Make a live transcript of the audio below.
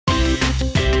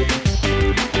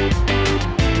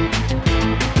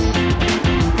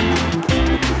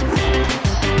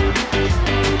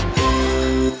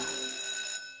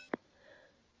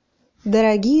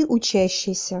Дорогие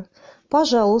учащиеся,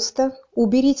 пожалуйста,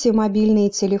 уберите мобильные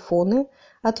телефоны,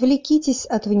 отвлекитесь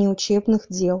от внеучебных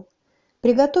дел.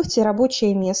 Приготовьте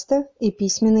рабочее место и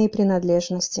письменные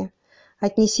принадлежности.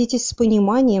 Отнеситесь с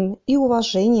пониманием и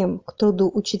уважением к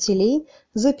труду учителей,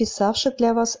 записавших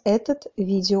для вас этот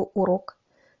видеоурок.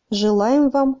 Желаем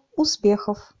вам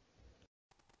успехов!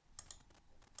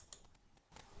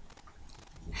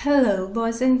 Hello,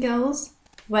 boys and girls.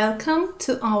 Welcome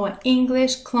to our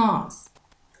English class.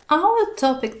 Our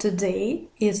topic today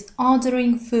is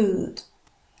ordering food.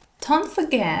 Don't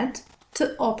forget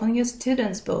to open your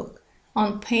student's book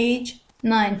on page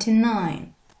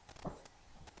 99.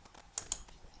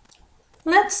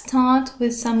 Let's start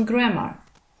with some grammar.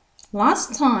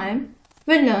 Last time,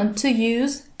 we learned to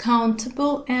use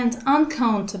countable and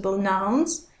uncountable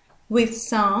nouns with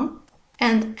some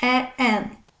and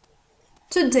an.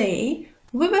 Today,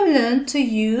 we will learn to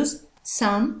use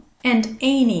some and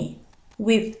any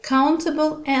with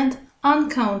countable and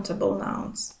uncountable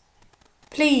nouns.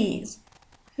 Please,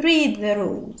 read the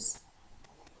rules.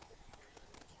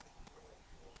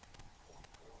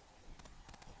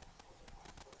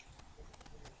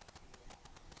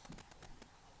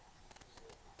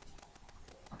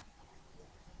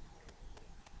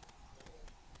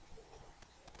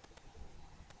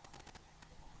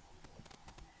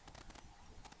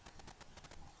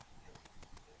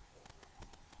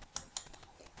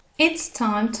 It's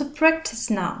time to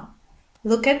practice now.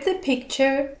 Look at the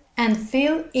picture and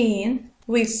fill in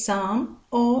with some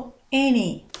or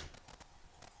any.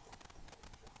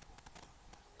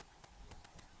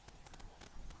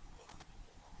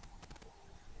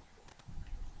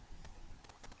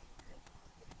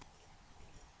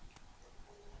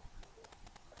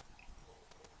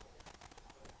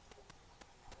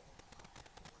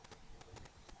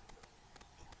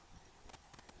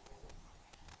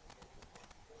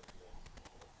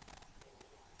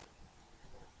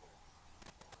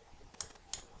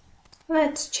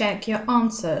 Let's check your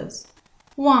answers.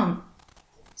 1.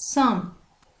 Some.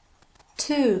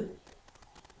 2.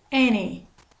 Any.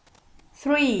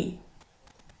 3.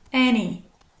 Any.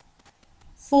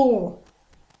 4.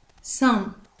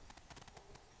 Some.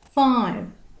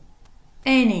 5.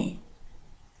 Any.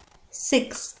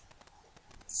 6.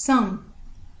 Some.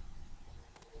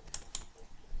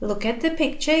 Look at the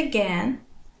picture again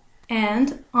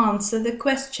and answer the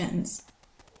questions.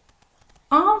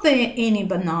 Are there any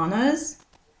bananas?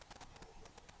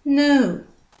 No,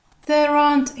 there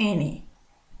aren't any.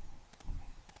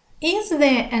 Is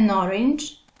there an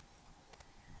orange?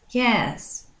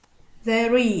 Yes,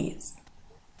 there is.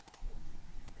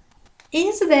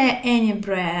 Is there any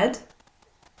bread?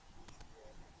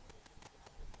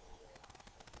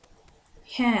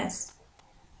 Yes,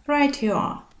 right you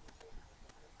are.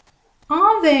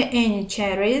 Are there any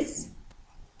cherries?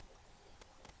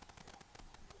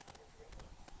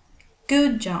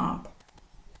 Good job.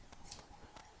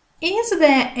 Is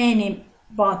there any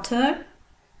butter?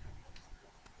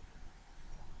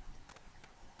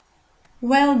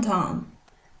 Well done.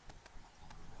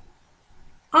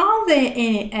 Are there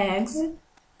any eggs?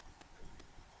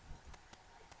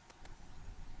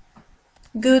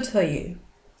 Good for you.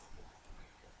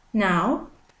 Now,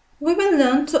 we will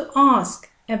learn to ask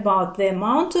about the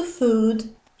amount of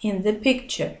food in the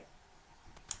picture.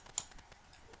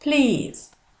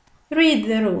 Please, read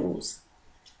the rules.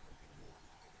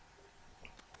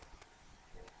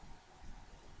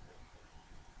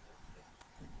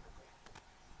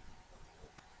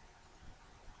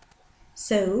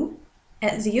 So,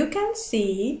 as you can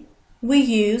see, we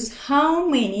use how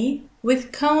many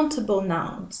with countable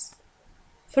nouns.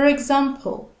 For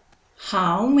example,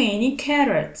 how many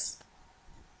carrots?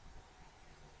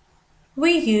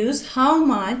 We use how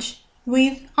much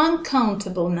with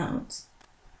uncountable nouns.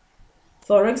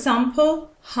 For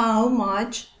example, how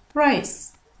much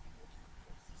rice?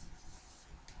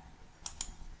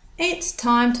 It's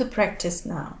time to practice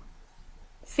now.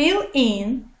 Fill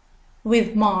in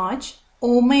with much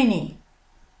or many.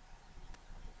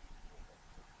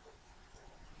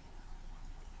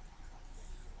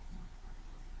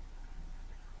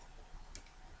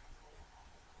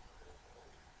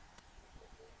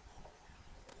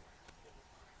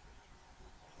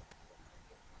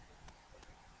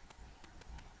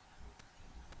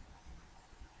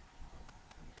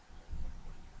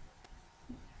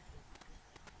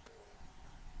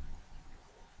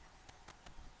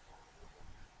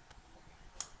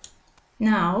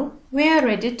 Now we are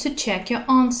ready to check your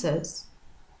answers.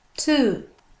 2.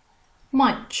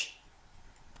 Much.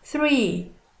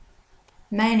 3.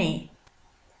 Many.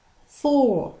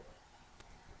 4.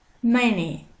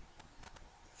 Many.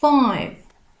 5.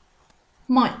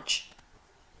 much.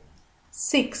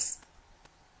 6.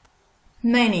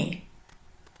 Many.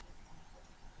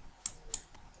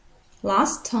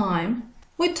 Last time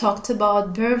we talked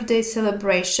about birthday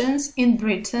celebrations in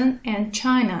Britain and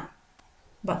China.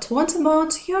 But what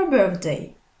about your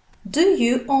birthday? Do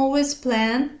you always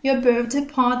plan your birthday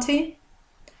party?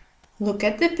 Look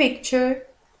at the picture.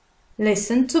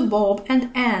 Listen to Bob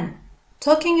and Anne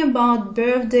talking about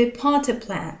birthday party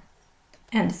plan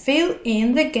and fill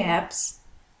in the gaps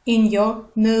in your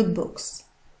notebooks.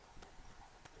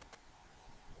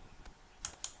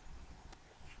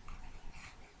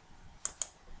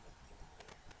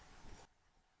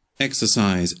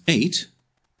 Exercise 8,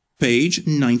 page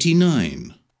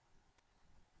 99.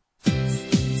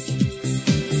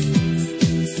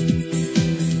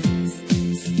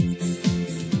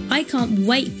 I can't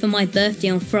wait for my birthday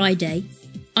on Friday.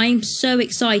 I am so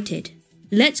excited.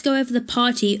 Let's go over the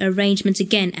party arrangements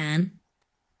again, Anne.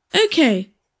 Okay.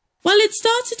 Well, it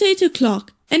starts at 8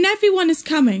 o'clock and everyone is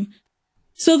coming.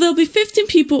 So there'll be 15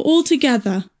 people all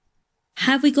together.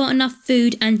 Have we got enough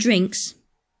food and drinks?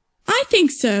 I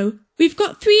think so. We've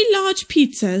got 3 large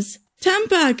pizzas, 10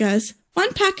 burgers,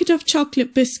 1 packet of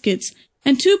chocolate biscuits,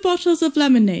 and 2 bottles of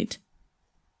lemonade.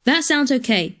 That sounds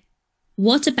okay.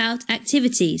 What about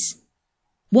activities?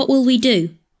 What will we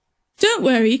do? Don't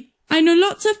worry. I know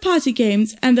lots of party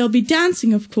games and there'll be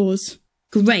dancing, of course.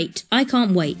 Great. I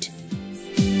can't wait.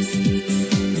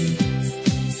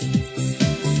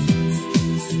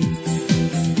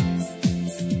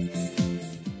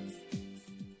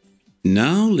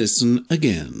 Now listen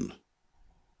again.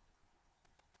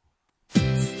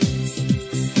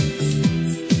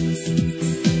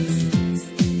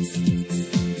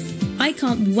 I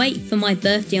can't wait for my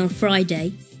birthday on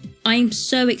Friday. I am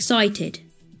so excited.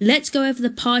 Let's go over the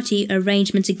party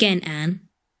arrangements again, Anne.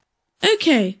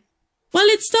 Okay. Well,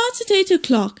 it starts at 8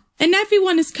 o'clock and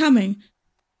everyone is coming.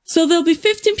 So there'll be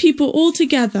 15 people all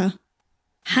together.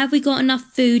 Have we got enough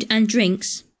food and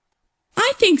drinks?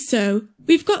 I think so.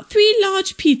 We've got 3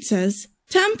 large pizzas,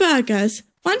 10 burgers,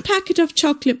 1 packet of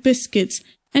chocolate biscuits,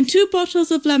 and 2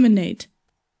 bottles of lemonade.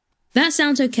 That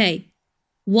sounds okay.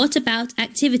 What about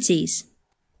activities?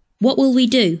 What will we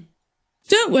do?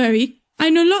 Don't worry. I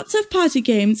know lots of party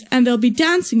games and there'll be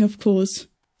dancing, of course.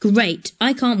 Great.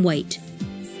 I can't wait.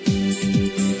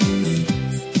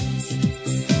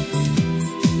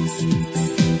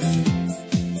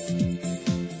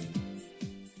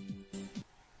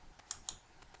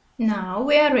 Now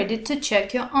we are ready to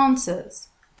check your answers.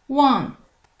 1.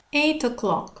 8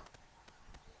 o'clock.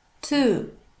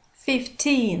 2.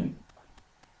 15.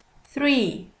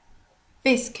 3.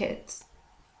 Biscuits.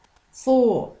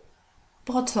 4.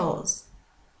 Bottles.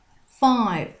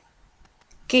 5.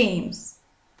 Games.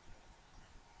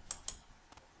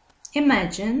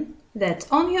 Imagine that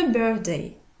on your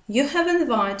birthday you have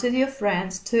invited your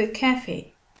friends to a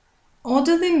cafe.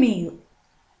 Order the meal.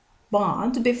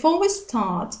 But before we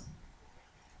start,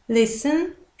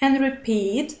 listen and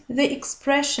repeat the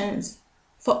expressions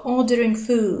for ordering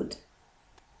food.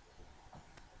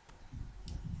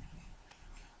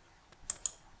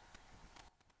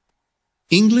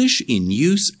 English in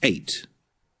Use 8.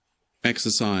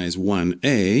 Exercise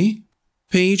 1A,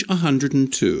 page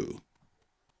 102.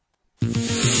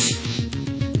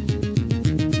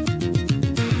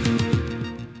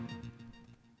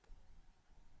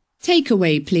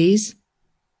 Takeaway, please.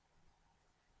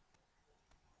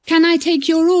 Can I take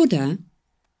your order?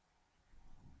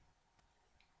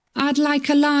 I'd like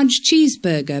a large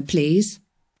cheeseburger, please.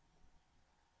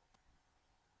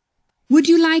 Would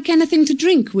you like anything to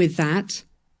drink with that?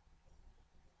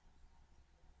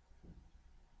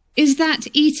 Is that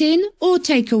eat-in or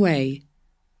take-away?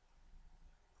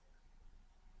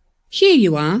 Here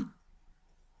you are.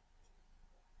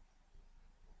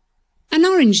 An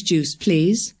orange juice,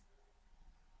 please.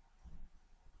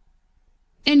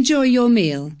 Enjoy your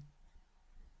meal.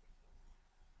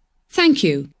 Thank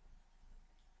you.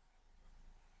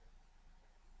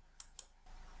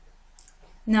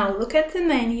 Now look at the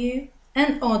menu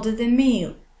and order the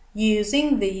meal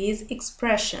using these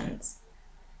expressions.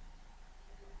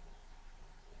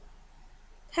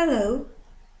 Hello,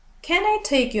 can I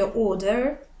take your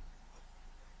order?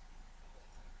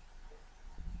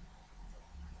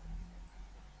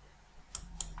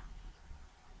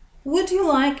 Would you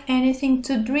like anything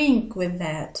to drink with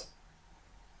that?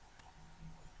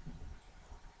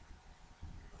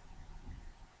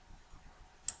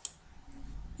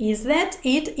 Is that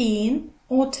eat-in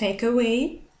or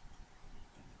take-away?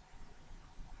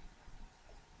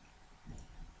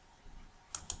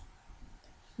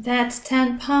 That's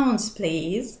 £10,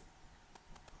 please.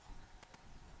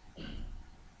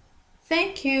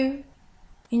 Thank you.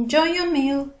 Enjoy your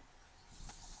meal.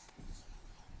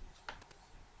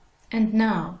 And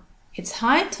now, it's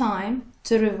high time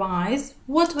to revise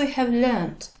what we have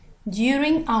learned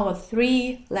during our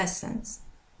 3 lessons.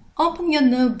 Open your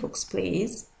notebooks,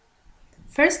 please.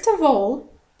 First of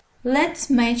all, let's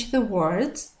match the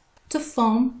words to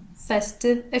form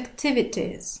festive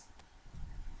activities.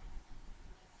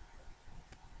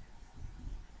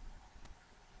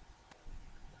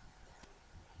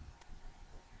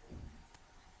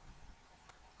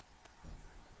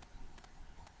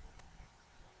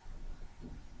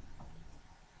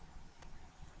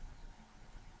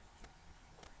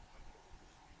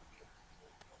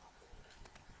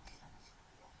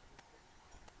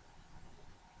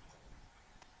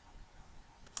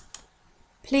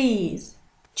 Please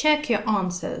check your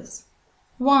answers.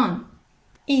 1.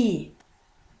 E.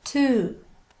 2.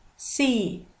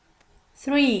 C.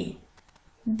 3.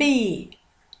 B.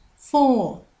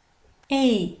 4.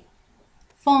 A.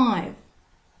 5.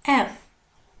 F.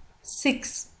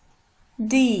 6.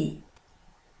 D.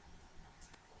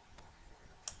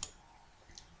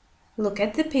 Look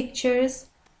at the pictures.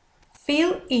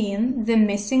 Fill in the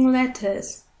missing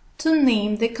letters to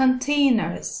name the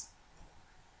containers.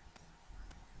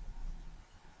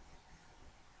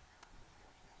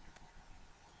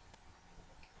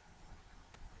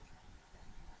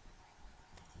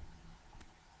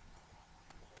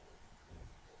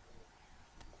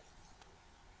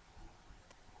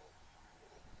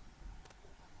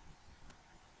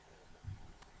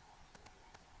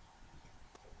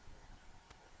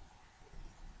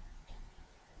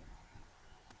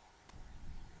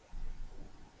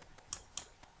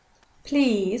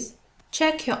 Please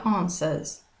check your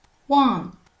answers.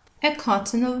 1. A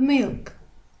carton of milk.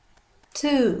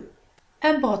 2.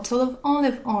 A bottle of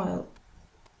olive oil.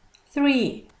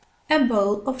 3. A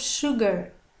bowl of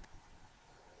sugar.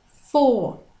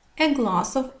 4. A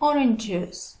glass of orange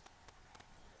juice.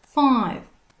 5.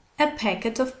 A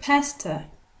packet of pasta.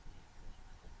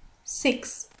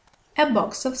 6. A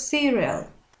box of cereal.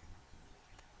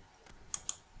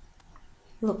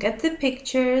 Look at the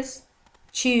pictures.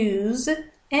 Choose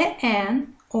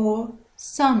an or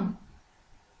some.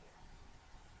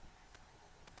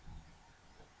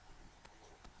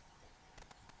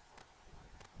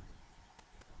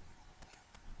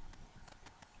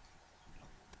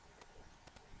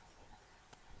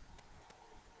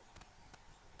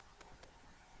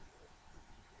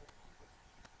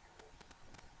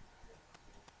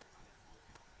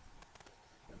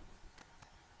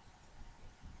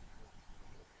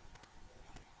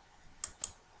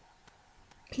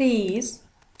 Please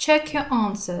check your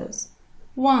answers.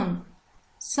 1.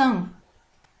 Some.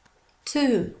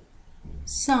 2.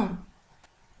 Some.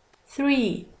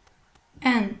 3.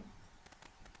 An.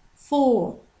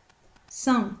 4.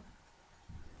 Some.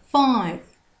 5.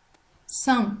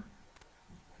 Some.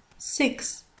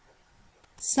 6.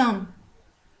 Some.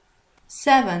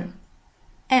 7.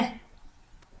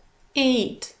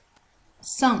 8.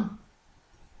 Some.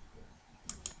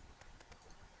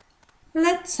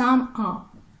 Let's sum up.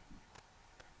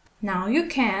 Now you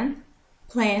can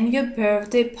plan your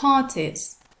birthday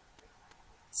parties.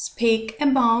 Speak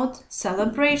about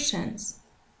celebrations.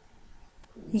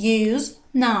 Use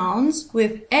nouns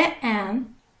with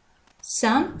an,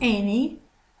 some, any,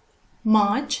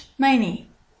 much,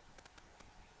 many.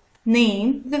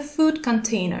 Name the food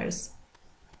containers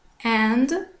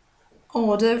and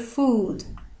order food.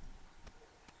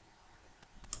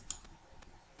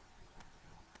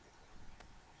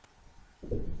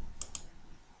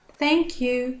 Thank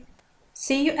you.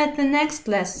 See you at the next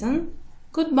lesson.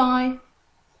 Goodbye.